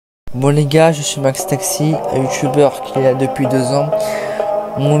Bon les gars, je suis Max Taxi, un youtubeur qui est là depuis 2 ans.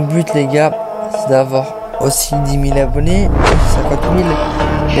 Mon but les gars, c'est d'avoir aussi 10 000 abonnés, 50 000,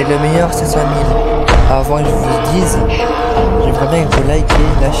 mais le meilleur c'est 100 000. Avant que je vous dise, j'aimerais bien que vous likez,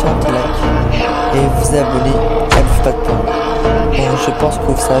 lâchez un petit like et vous abonnez, ça ne fait pas de temps. Bon, je pense que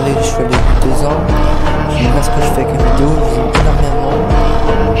vous savez que je fais depuis 2 ans, j'aime bien ce que je fais comme vidéo, je vous aime énormément.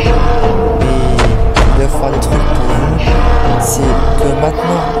 Et de faire des trucs pour vous, c'est que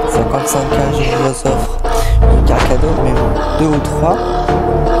maintenant, 55K, je vous offre une carte cadeau, même 2 ou 3,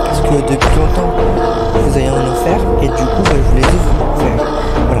 parce que depuis longtemps, vous avez en offert, et du coup, je vous les ai offerts.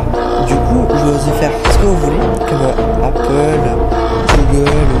 Voilà. Du coup, je vais vous faire ce que vous voulez, comme Apple, Google,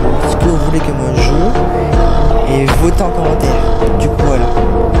 ou ce que vous voulez comme un jeu, et votez en commentaire. Du coup, voilà.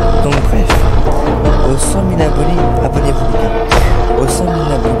 Donc, bref. Aux 100 000 abonnés, abonnez-vous les gars. Aux 100 000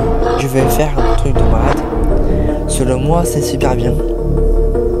 abonnés, je vais faire un truc de malade. Selon moi, c'est super bien.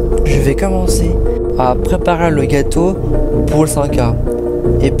 Je vais commencer à préparer le gâteau pour le 100K.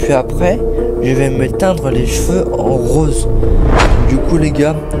 Et puis après, je vais me teindre les cheveux en rose. Du coup, les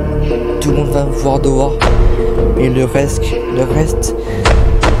gars, tout le monde va me voir dehors. Et le reste,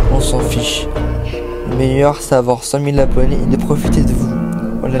 on s'en fiche. Le meilleur, c'est d'avoir 100 000 abonnés et de profiter de vous.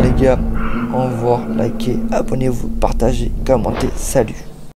 Voilà les gars, au revoir, likez, abonnez-vous, partagez, commentez, salut.